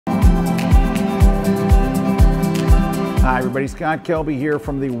Hi everybody, Scott Kelby here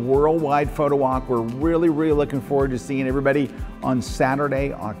from the Worldwide Photowalk. We're really looking forward to seeing everybody on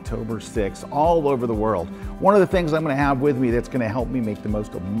Saturday, October 6th, all over the world. One of the things I'm going to have with me that's going to help me make the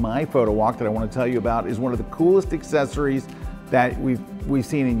most of my photo walk that I want to tell you about is one of the coolest accessories that we've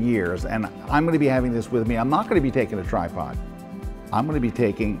seen in years, and I'm going to be having this with me. I'm not going to be taking a tripod. I'm going to be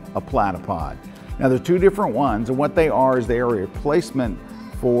taking a Platypod. Now there's two different ones, and what they are is they are a replacement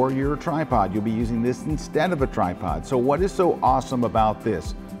for your tripod. You'll be using this instead of a tripod. So what is so awesome about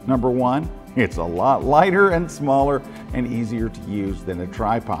this? Number one, it's a lot lighter and smaller and easier to use than a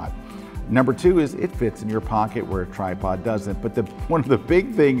tripod. Number two is it fits in your pocket where a tripod doesn't. But one of the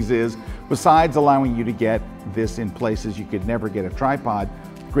big things is, besides allowing you to get this in places you could never get a tripod,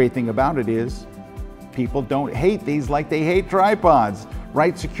 the great thing about it is people don't hate these like they hate tripods,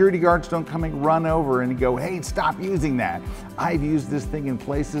 right? Security guards don't come and run over and go, hey, stop using that. I've used this thing in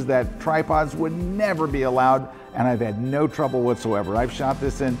places that tripods would never be allowed, and I've had no trouble whatsoever. I've shot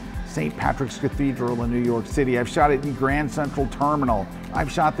this in St. Patrick's Cathedral in New York City. I've shot it in Grand Central Terminal.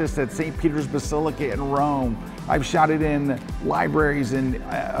 I've shot this at St. Peter's Basilica in Rome. I've shot it in libraries in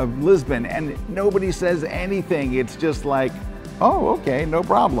Lisbon, and nobody says anything. It's just like, oh, okay, no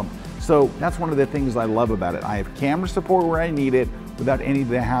problem. So that's one of the things I love about it. I have camera support where I need it without any of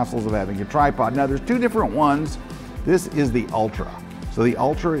the hassles of having a tripod. Now there's two different ones. This is the Ultra. So the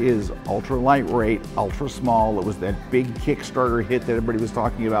Ultra is ultra lightweight, ultra small. It was that big Kickstarter hit that everybody was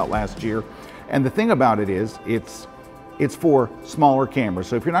talking about last year. And the thing about it is it's for smaller cameras.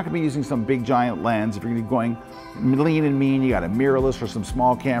 So if you're not gonna be using some big giant lens, if you're gonna be going lean and mean, you got a mirrorless or some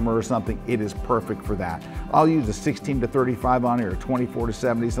small camera or something, it is perfect for that. I'll use a 16 to 35 on it or 24 to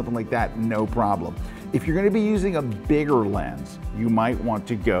 70, something like that, no problem. If you're gonna be using a bigger lens, you might want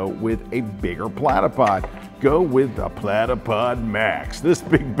to go with a bigger Platypod. Go with the Platypod Max, this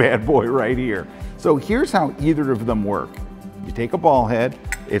big bad boy right here. So here's how either of them work. You take a ball head,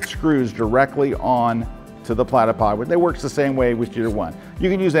 it screws directly on to the Platypod. It works the same way with either one.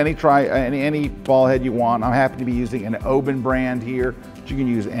 You can use any ball head you want. I'm happy to be using an Oben brand here, but you can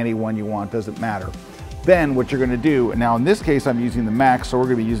use any one you want, doesn't matter. Then what you're gonna do, now in this case I'm using the Max, so we're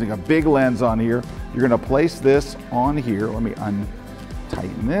gonna be using a big lens on here. You're gonna place this on here. Let me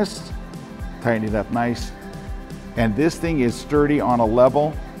untighten this, tighten it up nice. And this thing is sturdy on a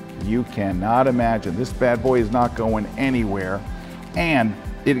level you cannot imagine. This bad boy is not going anywhere, and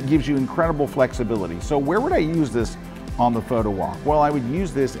it gives you incredible flexibility. So where would I use this on the Photowalk? Well, I would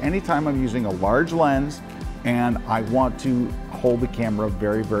use this anytime I'm using a large lens and I want to hold the camera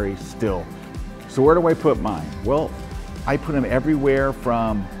very still. So where do I put mine? Well, I put them everywhere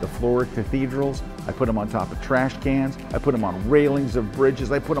from the floor of cathedrals. I put them on top of trash cans. I put them on railings of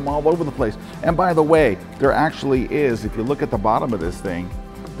bridges. I put them all over the place. And by the way, there actually is, if you look at the bottom of this thing,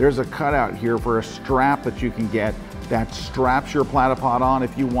 there's a cutout here for a strap that you can get that straps your Platypod on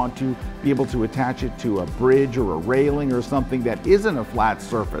if you want to be able to attach it to a bridge or a railing or something that isn't a flat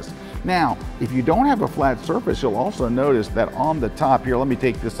surface. Now, if you don't have a flat surface, you'll also notice that on the top here, let me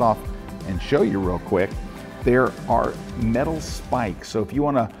take this off and show you real quick, there are metal spikes. So if you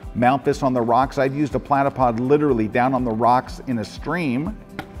want to mount this on the rocks, I've used a Platypod literally down on the rocks in a stream,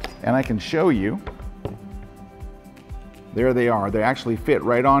 and I can show you. There they are. They actually fit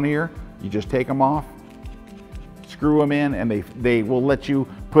right on here. You just take them off, screw them in, and they will let you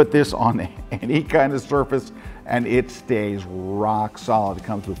put this on any kind of surface and it stays rock solid. It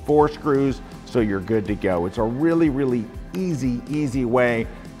comes with 4 screws, so you're good to go. It's a really easy way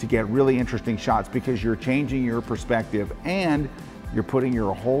to get really interesting shots because you're changing your perspective and you're putting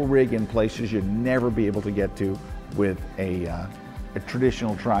your whole rig in places you'd never be able to get to with a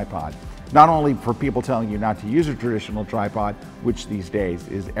traditional tripod. Not only for people telling you not to use a traditional tripod, which these days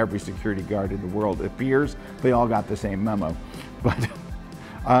is every security guard in the world. It appears they all got the same memo, but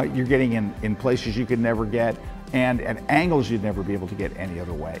you're getting in places you could never get and at angles you'd never be able to get any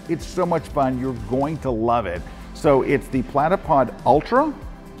other way. It's so much fun, you're going to love it. So it's the Platypod Ultra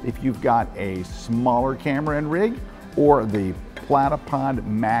if you've got a smaller camera and rig, or the Platypod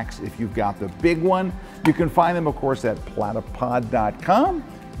Max if you've got the big one. You can find them, of course, at platypod.com.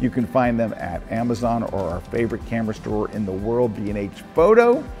 You can find them at Amazon or our favorite camera store in the world, B&H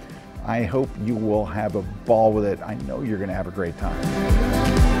Photo. I hope you will have a ball with it. I know you're gonna have a great time.